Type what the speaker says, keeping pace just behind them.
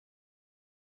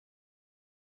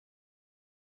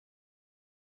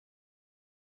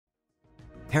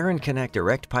Herrenknecht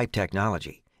direct pipe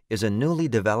technology is a newly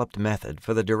developed method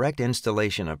for the direct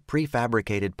installation of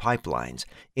prefabricated pipelines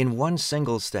in one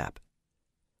single step.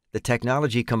 The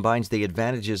technology combines the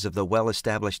advantages of the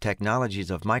well-established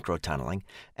technologies of microtunneling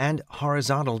and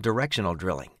horizontal directional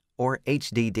drilling, or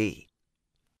HDD.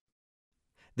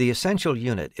 The essential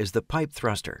unit is the pipe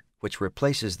thruster, which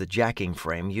replaces the jacking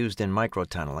frame used in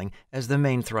microtunneling as the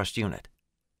main thrust unit.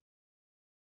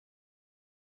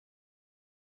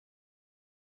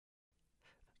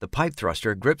 The pipe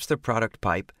thruster grips the product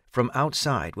pipe from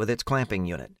outside with its clamping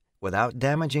unit without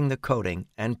damaging the coating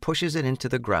and pushes it into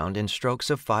the ground in strokes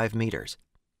of 5 meters.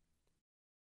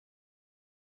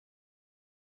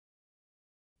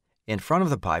 In front of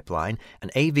the pipeline,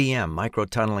 an AVM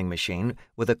microtunneling machine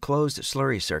with a closed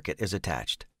slurry circuit is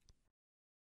attached.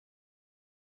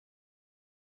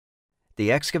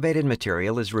 The excavated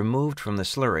material is removed from the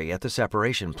slurry at the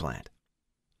separation plant.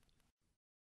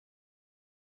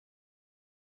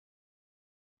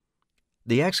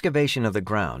 The excavation of the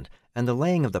ground and the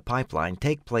laying of the pipeline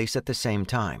take place at the same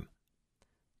time.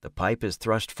 The pipe is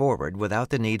thrust forward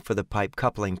without the need for the pipe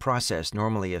coupling process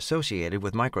normally associated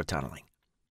with microtunneling.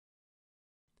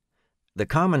 The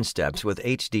common steps with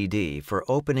HDD for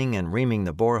opening and reaming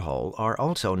the borehole are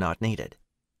also not needed.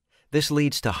 This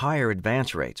leads to higher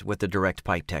advance rates with the direct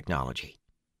pipe technology.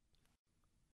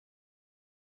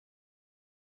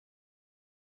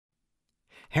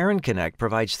 Herrenknecht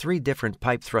provides 3 different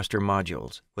pipe thruster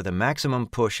modules with a maximum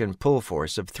push and pull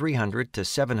force of 300 to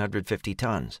 750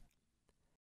 tons.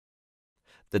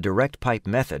 The direct pipe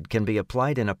method can be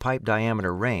applied in a pipe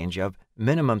diameter range of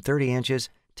minimum 30 inches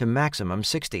to maximum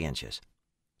 60 inches.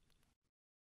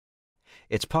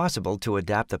 It's possible to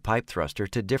adapt the pipe thruster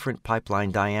to different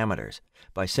pipeline diameters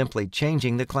by simply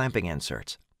changing the clamping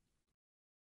inserts.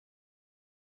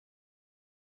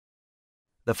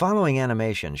 The following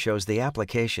animation shows the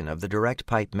application of the direct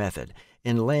pipe method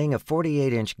in laying a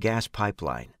 48-inch gas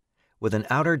pipeline with an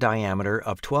outer diameter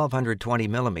of 1,220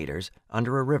 millimeters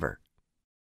under a river.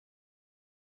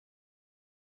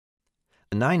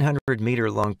 The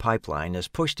 900-meter-long pipeline is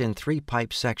pushed in 3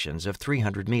 pipe sections of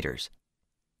 300 meters.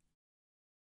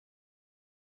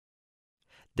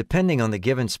 Depending on the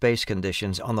given space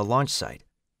conditions on the launch site,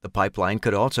 the pipeline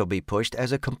could also be pushed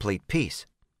as a complete piece.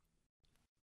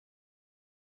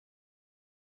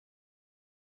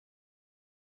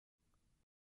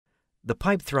 The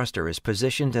pipe thruster is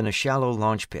positioned in a shallow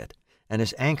launch pit and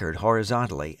is anchored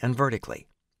horizontally and vertically.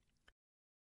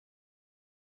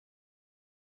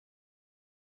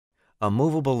 A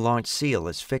movable launch seal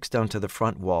is fixed onto the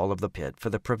front wall of the pit for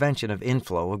the prevention of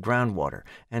inflow of groundwater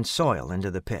and soil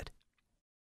into the pit.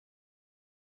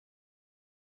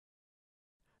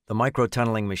 The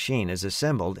microtunneling machine is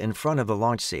assembled in front of the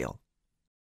launch seal.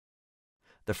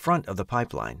 The front of the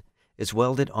pipeline is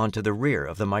welded onto the rear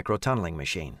of the microtunneling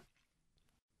machine.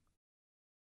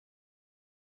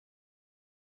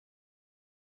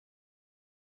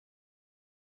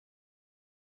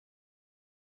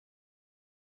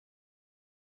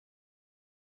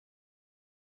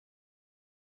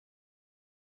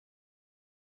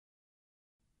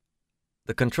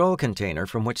 The control container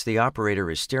from which the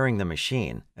operator is steering the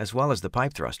machine, as well as the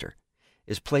pipe thruster,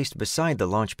 is placed beside the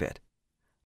launch pit.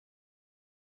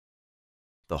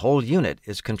 The whole unit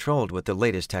is controlled with the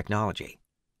latest technology.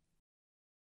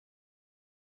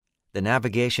 The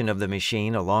navigation of the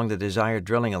machine along the desired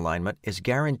drilling alignment is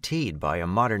guaranteed by a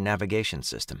modern navigation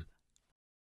system.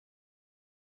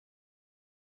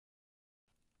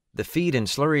 The feed and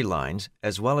slurry lines,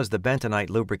 as well as the bentonite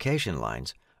lubrication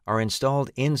lines, are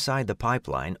installed inside the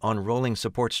pipeline on rolling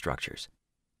support structures.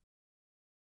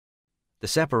 The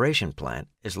separation plant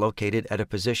is located at a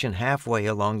position halfway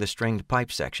along the stringed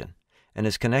pipe section and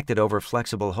is connected over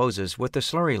flexible hoses with the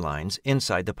slurry lines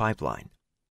inside the pipeline.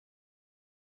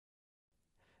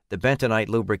 The bentonite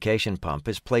lubrication pump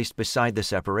is placed beside the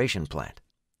separation plant.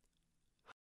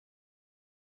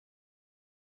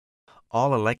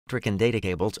 All electric and data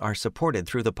cables are supported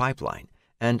through the pipeline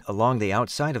and along the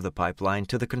outside of the pipeline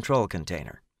to the control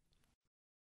container.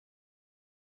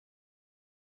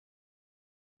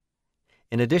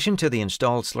 In addition to the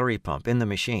installed slurry pump in the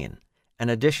machine, an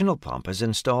additional pump is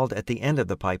installed at the end of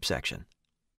the pipe section.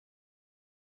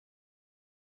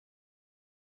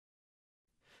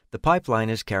 The pipeline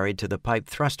is carried to the pipe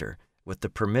thruster with the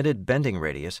permitted bending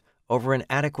radius over an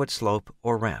adequate slope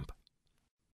or ramp.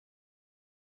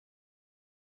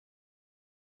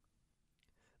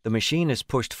 The machine is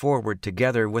pushed forward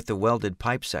together with the welded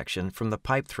pipe section from the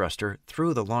pipe thruster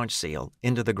through the launch seal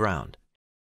into the ground.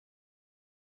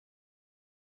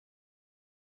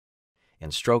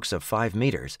 In strokes of 5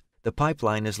 meters, the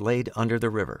pipeline is laid under the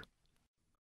river.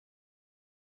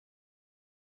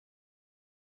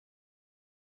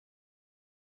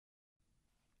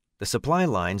 The supply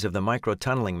lines of the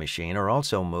microtunnelling machine are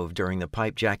also moved during the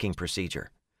pipe jacking procedure.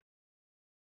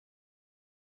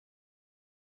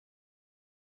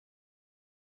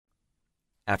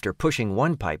 After pushing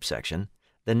one pipe section,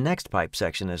 the next pipe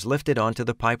section is lifted onto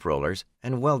the pipe rollers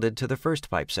and welded to the first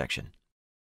pipe section.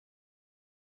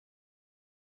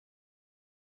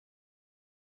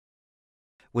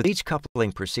 With each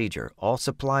coupling procedure, all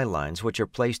supply lines which are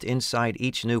placed inside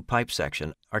each new pipe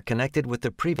section are connected with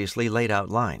the previously laid out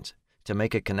lines to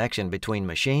make a connection between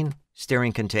machine,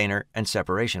 steering container, and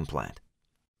separation plant.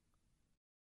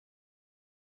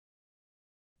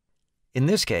 In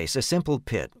this case, a simple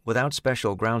pit without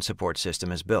special ground support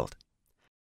system is built.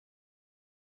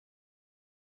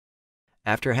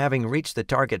 After having reached the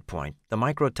target point, the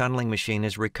microtunneling machine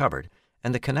is recovered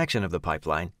and the connection of the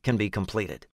pipeline can be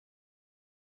completed.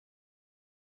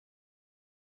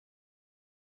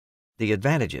 The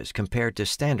advantages compared to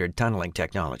standard tunneling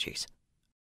technologies.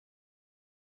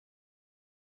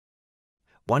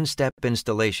 One-step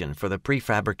installation for the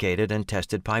prefabricated and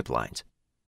tested pipelines.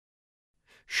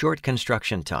 Short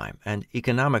construction time and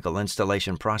economical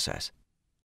installation process.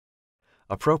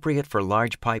 Appropriate for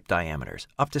large pipe diameters,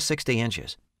 up to 60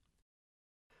 inches.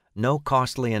 No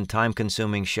costly and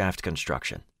time-consuming shaft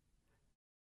construction.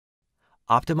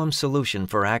 Optimum solution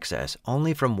for access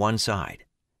only from one side,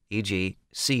 e.g.,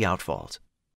 sea outfalls.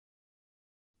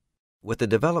 With the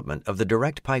development of the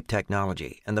direct pipe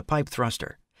technology and the pipe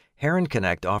thruster,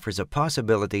 Herrenknecht offers a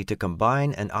possibility to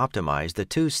combine and optimize the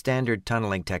two standard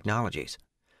tunneling technologies,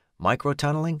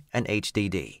 microtunneling and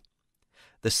HDD.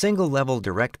 The single-level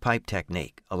direct pipe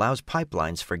technique allows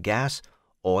pipelines for gas,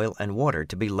 oil, and water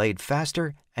to be laid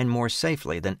faster and more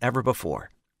safely than ever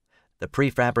before. The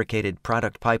prefabricated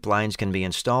product pipelines can be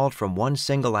installed from one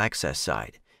single access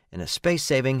side in a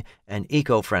space-saving and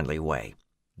eco-friendly way.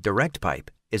 Direct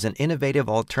pipe is an innovative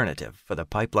alternative for the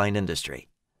pipeline industry.